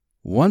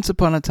Once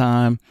upon a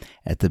time,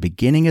 at the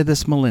beginning of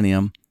this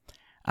millennium,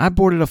 I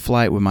boarded a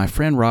flight with my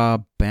friend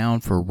Rob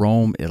bound for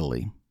Rome,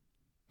 Italy.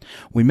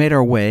 We made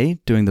our way,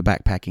 doing the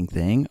backpacking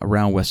thing,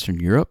 around Western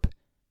Europe,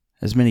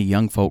 as many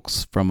young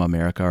folks from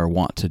America are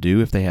wont to do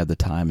if they have the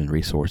time and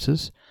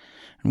resources.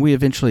 And we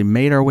eventually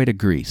made our way to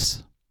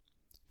Greece,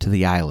 to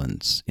the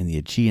islands in the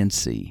Aegean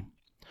Sea,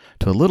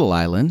 to a little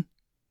island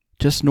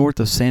just north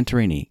of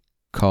Santorini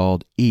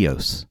called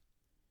Ios.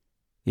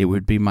 It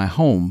would be my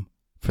home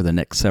for the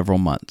next several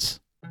months.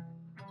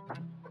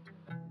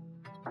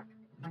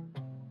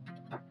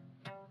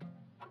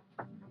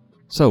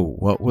 So,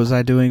 what was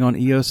I doing on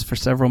Ios for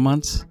several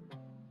months?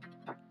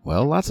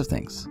 Well, lots of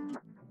things.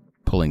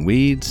 Pulling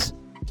weeds,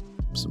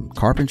 some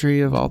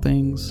carpentry of all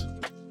things,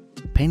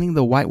 painting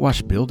the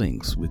whitewashed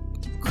buildings with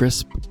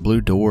crisp blue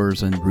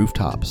doors and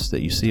rooftops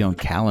that you see on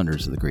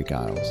calendars of the Greek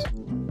Isles.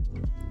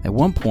 At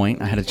one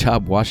point, I had a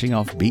job washing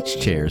off beach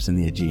chairs in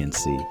the Aegean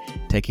Sea,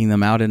 taking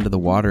them out into the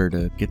water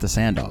to get the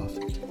sand off.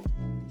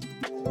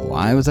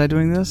 Why was I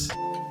doing this?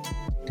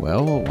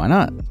 Well, why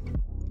not?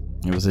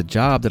 It was a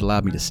job that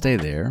allowed me to stay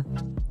there.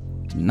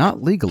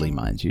 Not legally,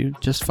 mind you,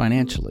 just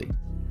financially.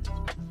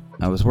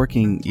 I was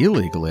working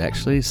illegally,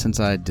 actually, since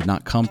I did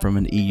not come from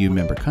an EU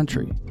member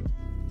country.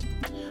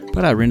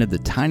 But I rented the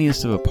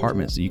tiniest of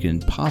apartments that you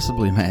can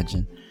possibly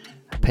imagine.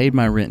 I paid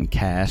my rent in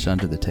cash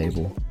under the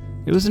table.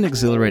 It was an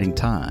exhilarating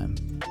time.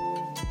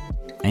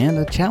 And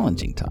a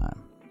challenging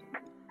time.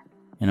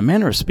 In a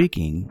manner of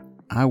speaking,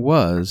 I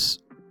was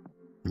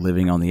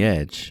living on the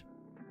edge.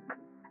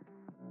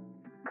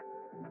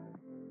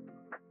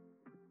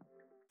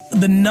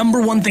 The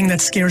number one thing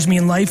that scares me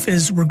in life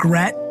is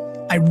regret.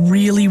 I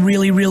really,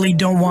 really, really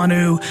don't want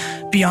to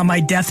be on my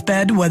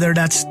deathbed, whether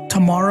that's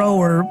tomorrow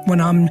or when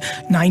I'm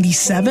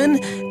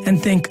 97, and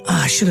think,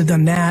 I should have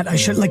done that.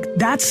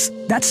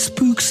 That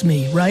spooks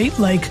me, right?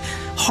 Like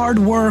hard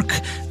work,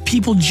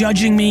 people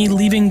judging me,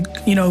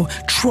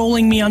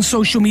 trolling me on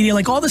social media,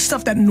 like all the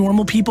stuff that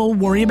normal people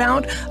worry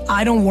about,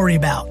 I don't worry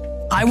about.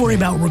 I worry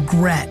about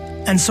regret.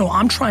 And so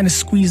I'm trying to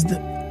squeeze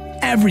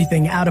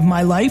everything out of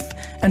my life.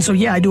 And so,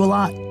 yeah, I do a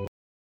lot.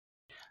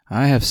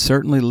 I have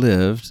certainly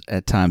lived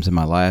at times in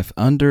my life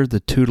under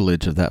the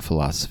tutelage of that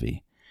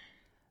philosophy,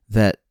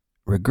 that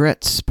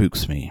regret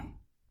spooks me,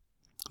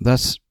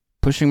 thus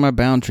pushing my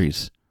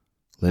boundaries,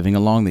 living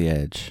along the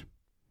edge.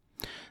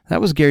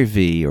 That was Gary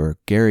V, or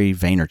Gary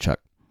Vaynerchuk.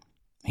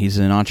 He's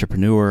an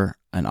entrepreneur,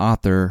 an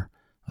author,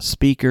 a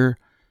speaker,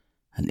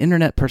 an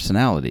internet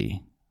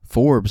personality.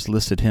 Forbes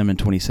listed him in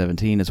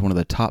 2017 as one of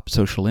the top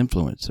social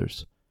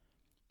influencers.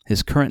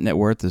 His current net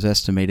worth is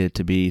estimated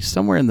to be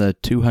somewhere in the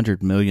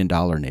 $200 million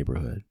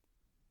neighborhood.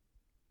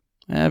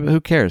 But who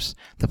cares?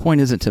 The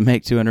point isn't to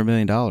make $200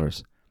 million,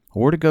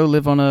 or to go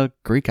live on a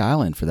Greek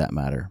island for that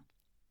matter.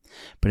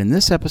 But in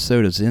this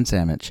episode of Zen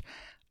Sandwich,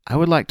 I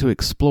would like to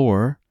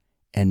explore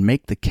and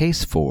make the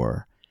case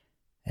for,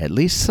 at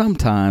least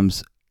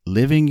sometimes,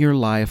 living your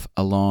life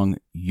along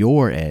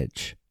your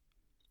edge,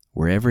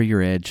 wherever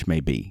your edge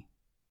may be.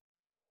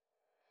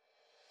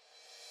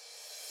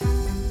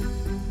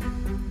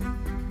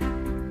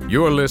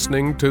 You're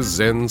listening to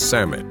Zen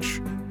Sandwich,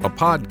 a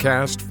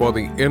podcast for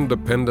the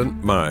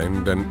independent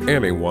mind and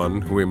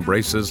anyone who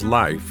embraces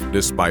life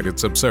despite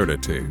its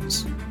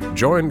absurdities.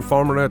 Join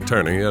former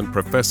attorney and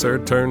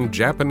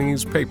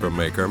professor-turned-Japanese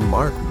papermaker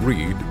Mark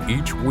Reed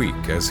each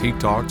week as he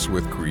talks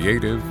with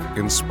creative,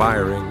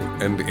 inspiring,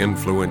 and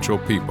influential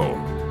people,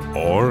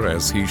 or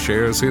as he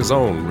shares his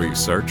own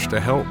research to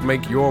help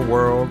make your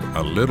world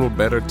a little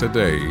better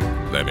today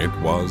than it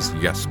was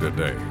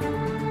yesterday.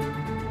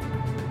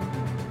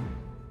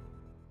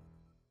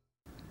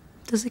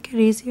 Does it get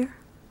easier?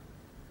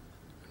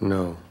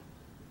 No.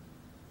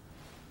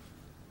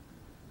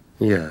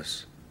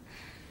 Yes.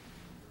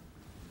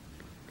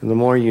 The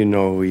more you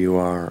know who you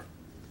are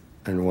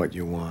and what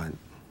you want,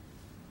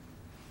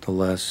 the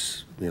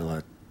less you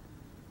let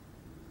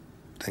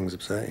things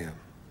upset you.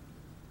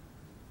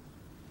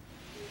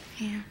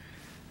 Yeah.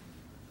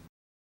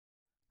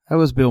 That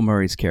was Bill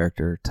Murray's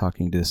character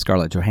talking to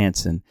Scarlett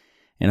Johansson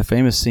in a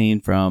famous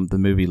scene from the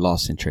movie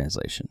Lost in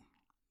Translation.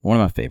 One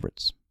of my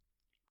favorites.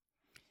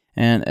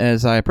 And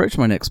as I approach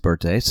my next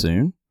birthday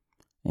soon,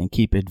 and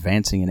keep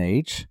advancing in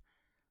age,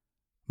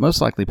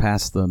 most likely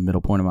past the middle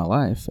point of my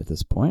life at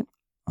this point,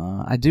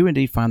 I do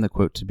indeed find the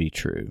quote to be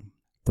true.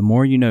 The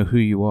more you know who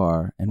you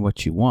are and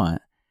what you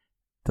want,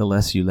 the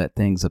less you let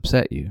things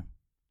upset you.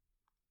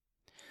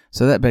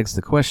 So that begs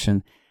the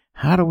question,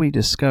 how do we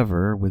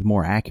discover with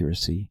more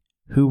accuracy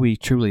who we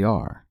truly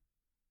are?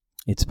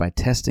 It's by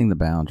testing the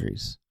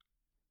boundaries,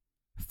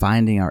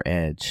 finding our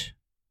edge,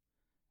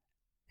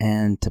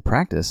 and to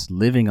practice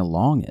living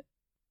along it,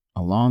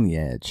 along the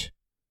edge,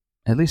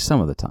 at least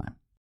some of the time.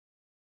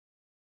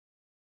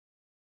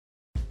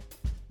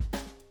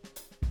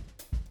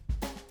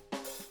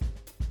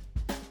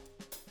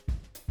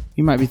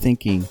 You might be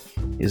thinking,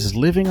 is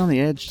living on the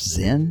edge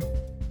Zen?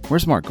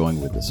 Where's Mark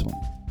going with this one?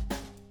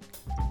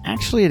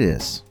 Actually, it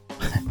is.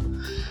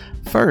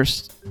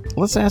 First,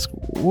 let's ask,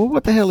 well,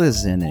 what the hell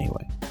is Zen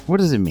anyway?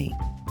 What does it mean?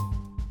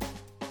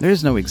 There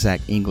is no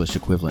exact English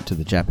equivalent to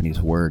the Japanese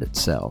word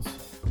itself,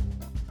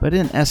 but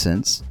in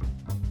essence,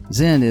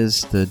 Zen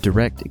is the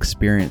direct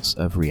experience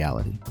of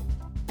reality.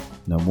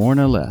 No more,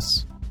 no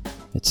less.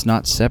 It's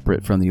not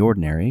separate from the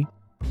ordinary,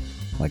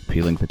 like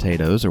peeling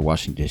potatoes or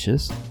washing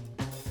dishes.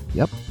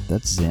 Yep,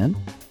 that's Zen.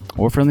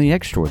 Or from the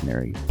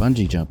extraordinary,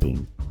 bungee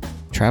jumping,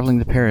 traveling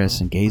to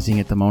Paris and gazing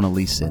at the Mona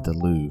Lisa at the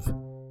Louvre.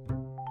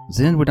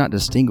 Zen would not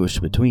distinguish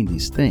between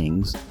these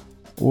things,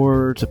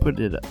 or to put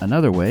it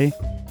another way,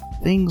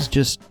 things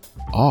just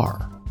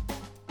are.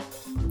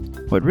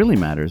 What really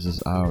matters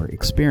is our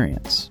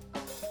experience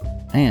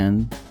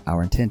and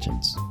our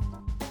intentions.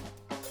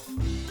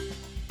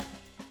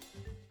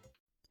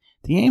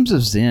 The aims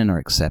of Zen are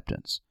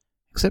acceptance.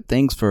 Accept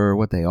things for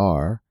what they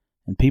are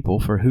and people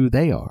for who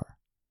they are.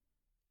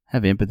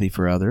 Have empathy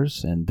for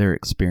others and their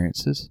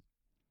experiences.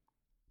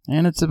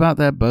 And it's about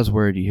that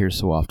buzzword you hear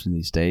so often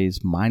these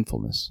days,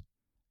 mindfulness.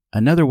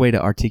 Another way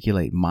to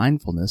articulate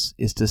mindfulness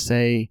is to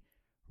say,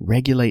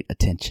 regulate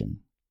attention.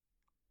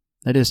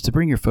 That is, to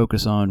bring your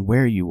focus on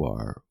where you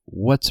are,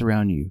 what's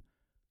around you,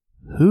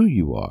 who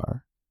you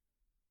are,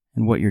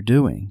 and what you're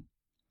doing.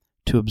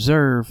 To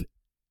observe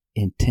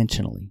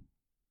intentionally.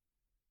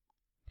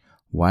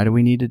 Why do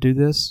we need to do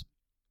this?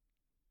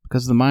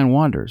 Because the mind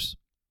wanders.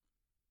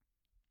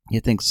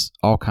 It thinks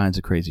all kinds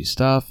of crazy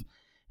stuff.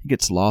 It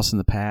gets lost in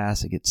the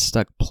past. It gets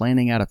stuck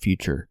planning out a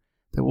future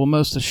that will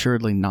most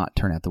assuredly not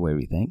turn out the way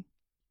we think.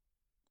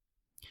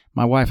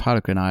 My wife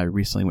Haruka and I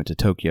recently went to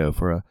Tokyo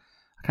for a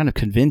kind of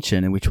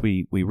convention in which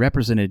we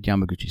represented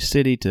Yamaguchi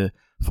City to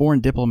foreign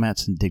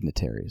diplomats and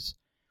dignitaries.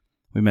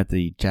 We met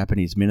the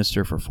Japanese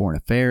Minister for Foreign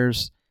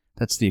Affairs.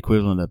 That's the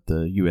equivalent of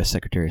the U.S.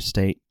 Secretary of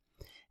State.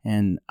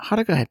 And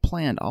Haruka had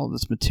planned all of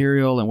this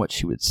material and what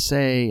she would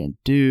say and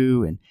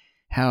do and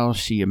how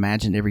she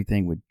imagined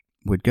everything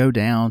would go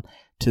down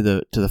to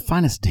the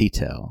finest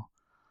detail.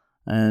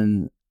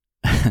 And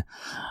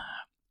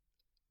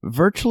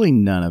virtually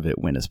none of it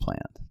went as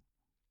planned.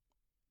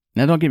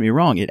 Now, don't get me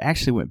wrong, it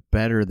actually went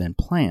better than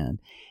planned,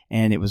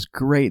 and it was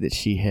great that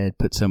she had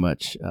put so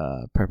much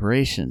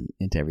preparation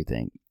into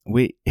everything.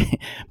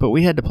 But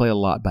we had to play a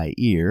lot by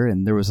ear,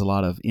 and there was a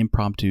lot of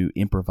impromptu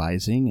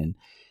improvising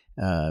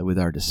and with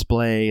our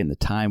display and the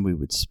time we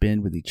would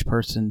spend with each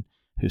person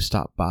who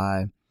stopped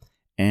by.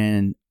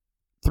 And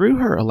through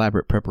her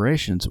elaborate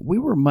preparations, we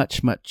were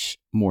much, much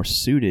more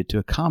suited to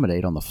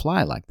accommodate on the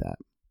fly like that.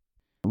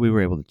 We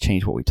were able to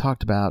change what we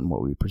talked about and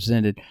what we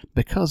presented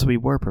because we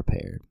were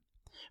prepared.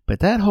 But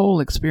that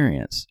whole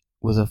experience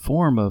was a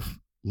form of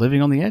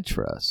living on the edge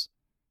for us.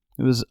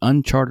 It was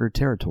uncharted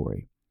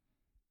territory.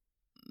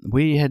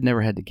 We had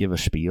never had to give a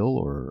spiel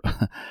or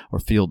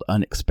field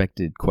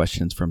unexpected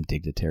questions from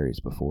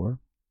dignitaries before.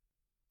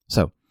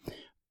 So,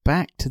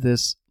 back to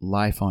this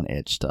life on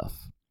edge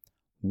stuff.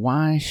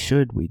 Why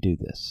should we do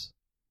this?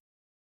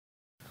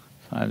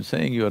 I'm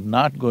saying you're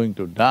not going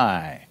to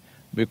die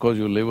because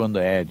you live on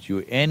the edge.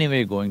 You're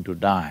anyway going to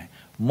die.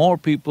 More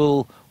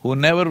people who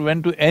never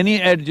went to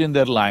any edge in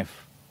their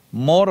life,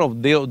 more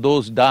of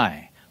those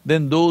die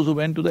than those who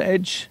went to the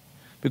edge,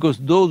 because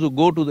those who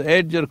go to the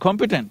edge are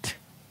competent.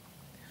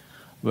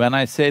 When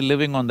I say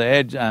living on the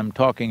edge, I'm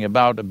talking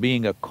about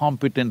being a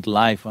competent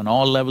life on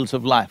all levels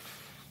of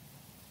life.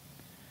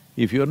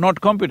 If you're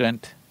not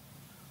competent,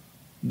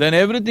 then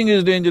everything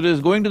is dangerous.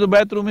 Going to the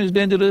bathroom is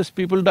dangerous,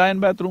 people die in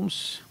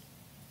bathrooms.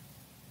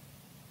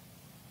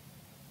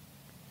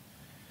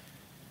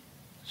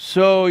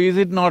 So, is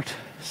it not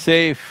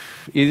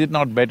safe, is it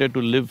not better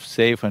to live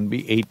safe and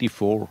be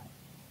 84?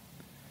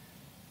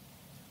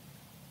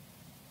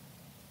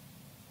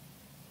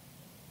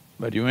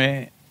 But you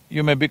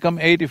may become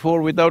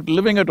 84 without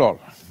living at all.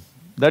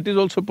 That is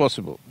also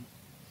possible.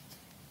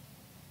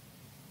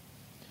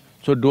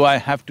 So do I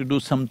have to do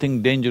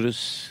something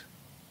dangerous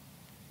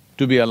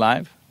to be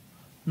alive?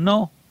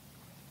 No.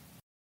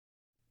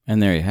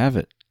 And there you have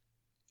it.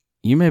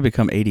 You may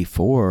become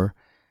 84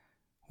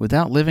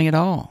 without living at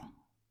all,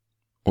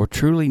 or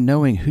truly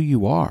knowing who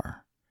you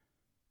are,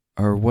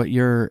 or what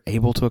you're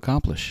able to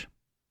accomplish.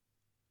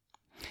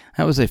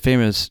 That was a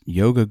famous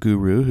yoga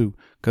guru who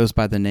goes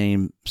by the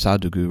name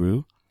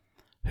Sadhguru,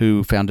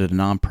 who founded a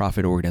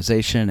non-profit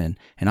organization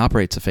and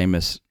operates a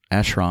famous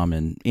ashram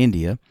in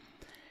India.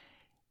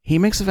 He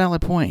makes a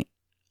valid point.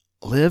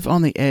 Live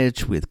on the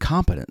edge with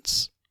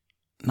competence,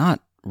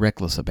 not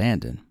reckless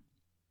abandon.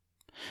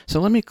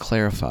 So let me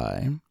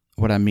clarify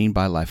what I mean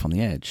by life on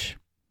the edge.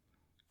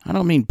 I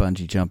don't mean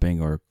bungee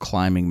jumping or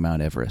climbing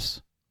Mount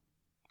Everest.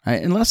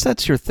 Unless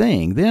that's your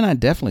thing, then I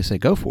definitely say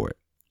go for it.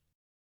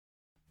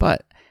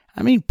 But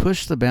I mean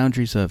push the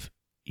boundaries of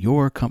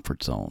your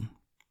comfort zone.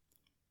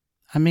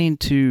 I mean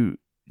to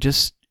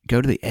just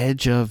go to the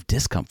edge of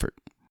discomfort.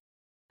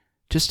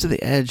 Just to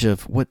the edge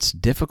of what's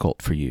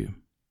difficult for you.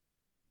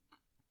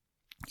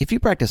 If you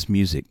practice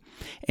music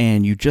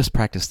and you just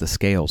practice the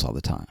scales all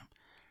the time,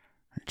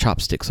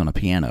 chopsticks on a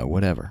piano,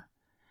 whatever,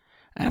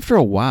 after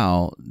a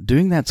while,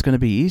 doing that's going to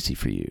be easy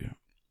for you.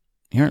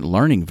 You aren't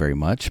learning very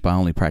much by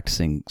only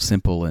practicing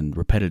simple and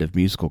repetitive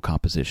musical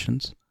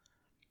compositions.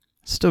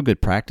 It's still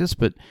good practice,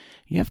 but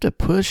you have to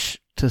push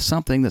to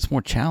something that's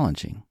more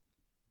challenging.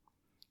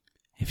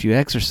 If you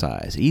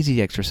exercise,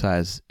 easy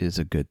exercise is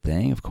a good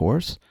thing, of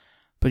course,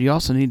 but you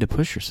also need to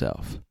push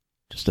yourself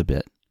just a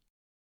bit.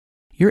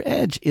 Your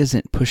edge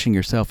isn't pushing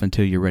yourself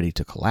until you're ready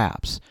to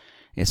collapse.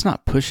 It's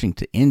not pushing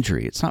to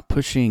injury. It's not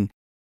pushing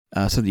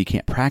so that you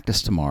can't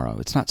practice tomorrow.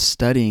 It's not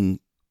studying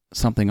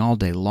something all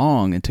day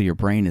long until your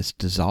brain is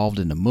dissolved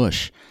into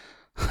mush.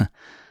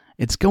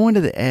 It's going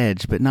to the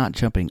edge, but not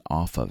jumping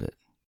off of it.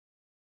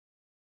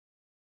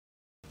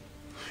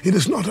 It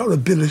is not our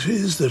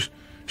abilities that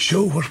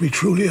show what we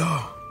truly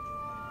are.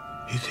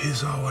 It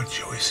is our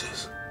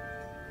choices.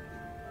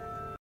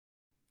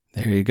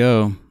 There you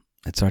go.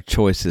 It's our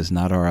choices,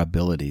 not our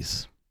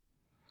abilities.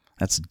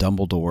 That's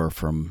Dumbledore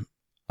from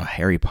a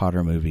Harry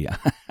Potter movie.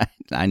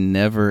 I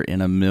never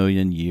in a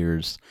million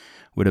years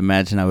would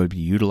imagine I would be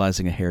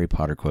utilizing a Harry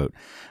Potter quote.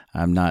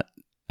 I'm not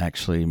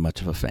actually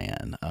much of a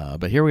fan,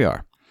 but here we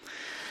are.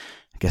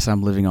 I guess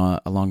I'm living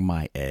along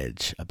my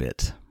edge a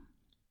bit.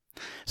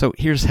 So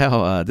here's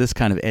how this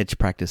kind of edge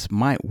practice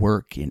might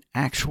work in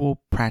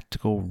actual,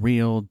 practical,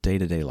 real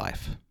day-to-day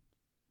life.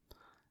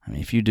 I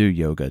mean, if you do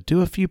yoga,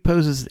 do a few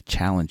poses that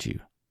challenge you,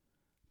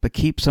 but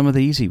keep some of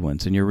the easy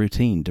ones in your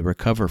routine to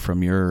recover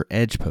from your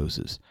edge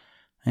poses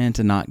and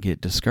to not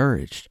get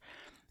discouraged.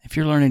 If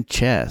you're learning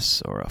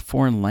chess or a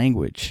foreign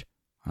language,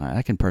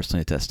 I can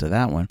personally attest to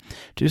that one,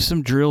 do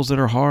some drills that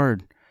are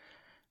hard,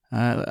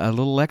 a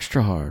little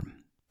extra hard,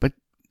 but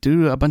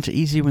do a bunch of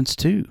easy ones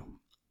too.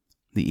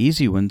 The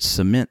easy ones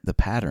cement the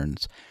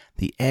patterns.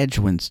 The edge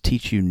ones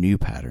teach you new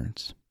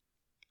patterns.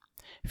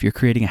 If you're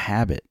creating a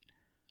habit,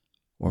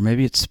 or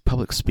maybe it's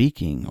public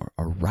speaking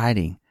or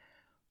writing,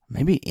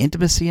 maybe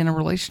intimacy in a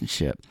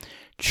relationship,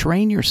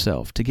 train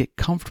yourself to get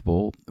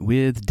comfortable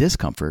with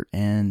discomfort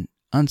and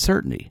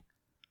uncertainty.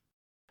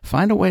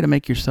 Find a way to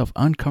make yourself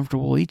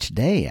uncomfortable each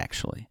day,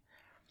 actually.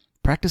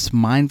 Practice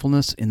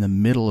mindfulness in the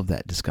middle of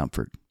that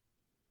discomfort.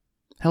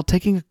 Hell,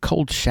 taking a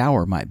cold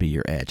shower might be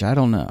your edge. I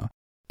don't know.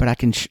 But I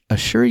can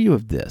assure you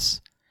of this.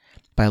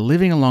 By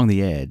living along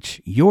the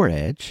edge, your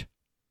edge,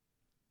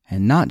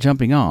 and not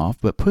jumping off,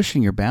 but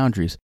pushing your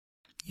boundaries,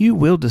 you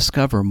will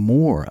discover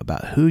more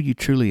about who you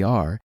truly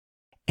are,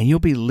 and you'll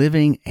be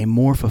living a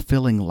more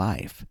fulfilling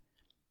life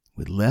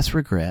with less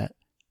regret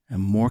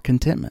and more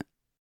contentment.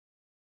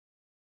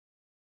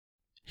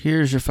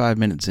 Here's your 5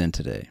 minutes in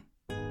today.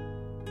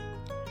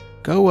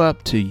 Go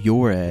up to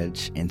your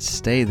edge and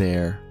stay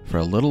there for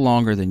a little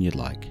longer than you'd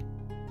like.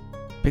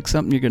 Pick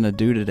something you're going to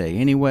do today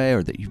anyway,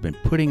 or that you've been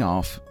putting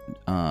off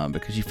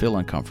because you feel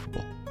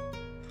uncomfortable.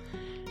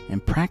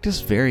 And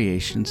practice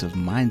variations of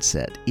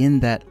mindset in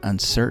that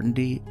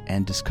uncertainty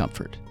and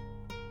discomfort.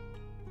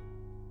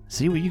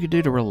 See what you can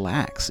do to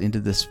relax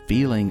into this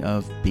feeling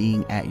of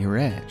being at your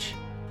edge.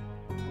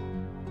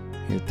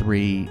 Here are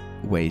 3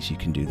 ways you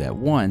can do that.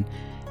 1,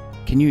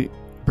 can you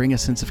bring a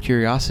sense of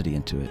curiosity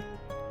into it?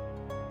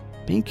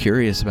 Being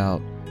curious about,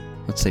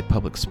 let's say,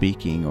 public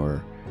speaking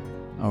or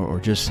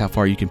just how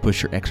far you can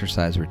push your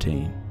exercise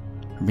routine.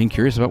 Or being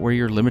curious about where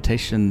your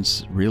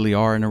limitations really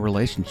are in a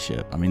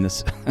relationship. I mean,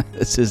 this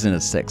isn't a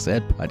sex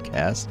ed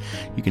podcast.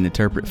 You can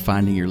interpret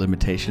finding your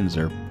limitations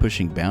or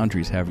pushing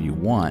boundaries however you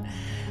want.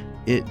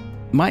 It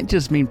might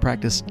just mean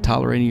practice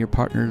tolerating your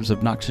partner's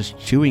obnoxious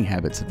chewing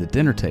habits at the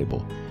dinner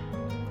table.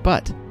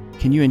 But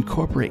can you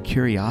incorporate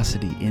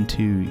curiosity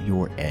into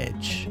your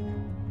edge?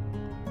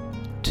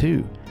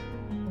 2,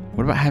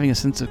 what about having a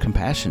sense of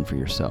compassion for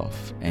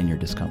yourself and your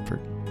discomfort?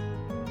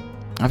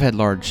 I've had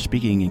large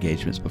speaking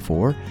engagements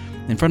before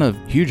in front of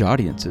huge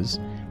audiences,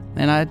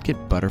 and I'd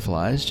get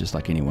butterflies just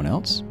like anyone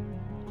else.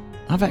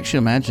 I've actually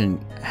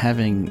imagined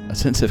having a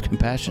sense of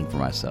compassion for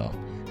myself,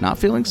 not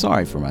feeling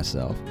sorry for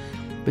myself,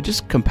 but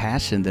just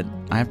compassion that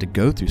I have to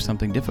go through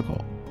something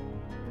difficult.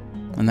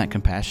 And that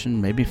compassion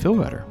made me feel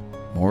better,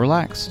 more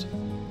relaxed.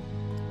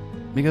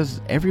 Because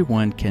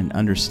everyone can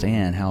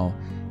understand how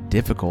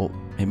difficult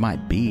it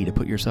might be to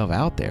put yourself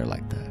out there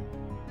like that.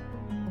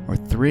 Or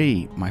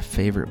 3, my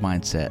favorite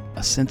mindset,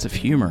 a sense of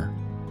humor.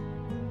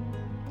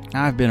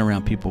 I've been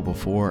around people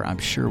before, I'm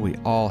sure we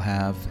all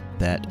have,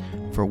 that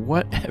for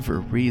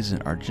whatever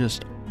reason are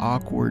just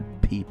awkward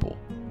people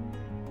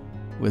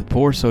with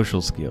poor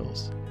social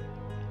skills.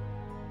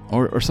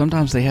 Or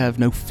sometimes they have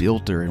no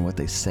filter in what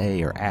they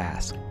say or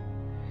ask.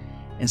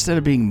 Instead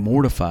of being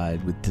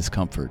mortified with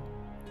discomfort,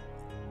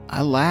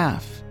 I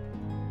laugh.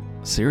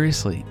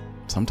 Seriously,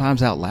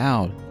 sometimes out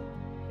loud.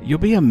 You'll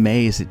be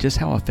amazed at just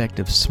how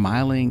effective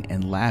smiling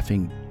and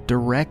laughing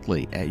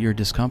directly at your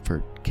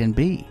discomfort can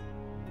be.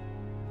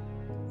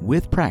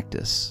 With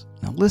practice,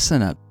 now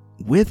listen up,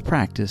 with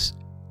practice,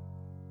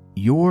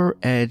 your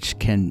edge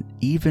can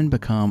even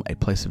become a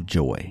place of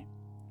joy,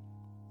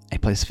 a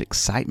place of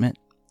excitement,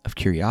 of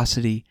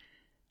curiosity,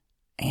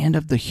 and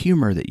of the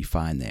humor that you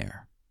find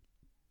there.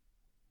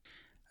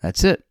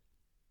 That's it.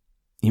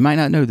 You might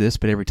not know this,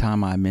 but every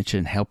time I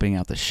mention helping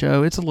out the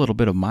show, it's a little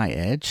bit of my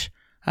edge.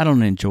 I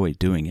don't enjoy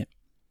doing it.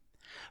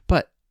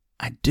 But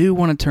I do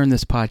want to turn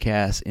this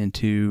podcast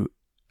into,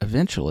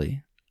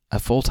 eventually, a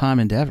full-time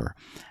endeavor.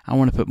 I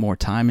want to put more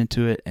time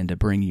into it and to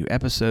bring you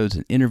episodes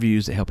and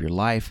interviews that help your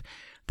life,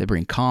 that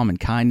bring calm and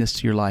kindness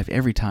to your life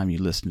every time you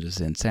listen to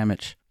Zen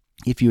Sandwich.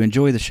 If you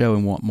enjoy the show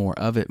and want more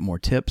of it, more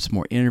tips,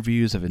 more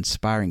interviews of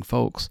inspiring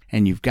folks,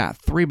 and you've got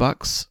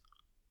 $3,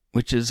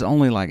 which is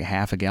only like a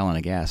half a gallon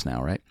of gas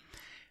now, right?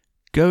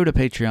 Go to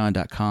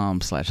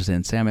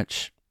patreon.com/Zen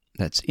Sandwich.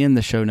 That's in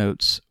the show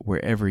notes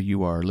wherever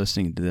you are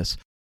listening to this.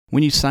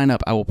 When you sign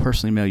up, I will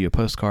personally mail you a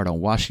postcard on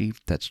washi.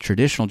 That's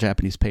traditional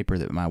Japanese paper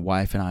that my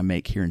wife and I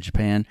make here in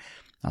Japan.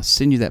 I'll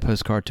send you that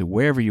postcard to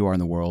wherever you are in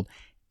the world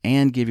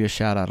and give you a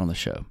shout out on the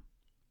show.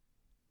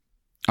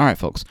 All right,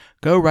 folks,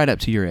 go right up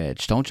to your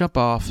edge. Don't jump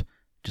off.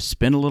 Just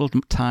spend a little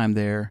time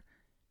there.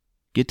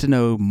 Get to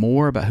know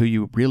more about who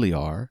you really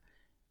are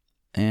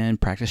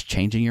and practice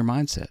changing your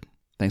mindset.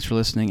 Thanks for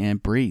listening,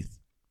 and breathe.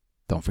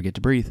 Don't forget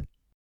to breathe.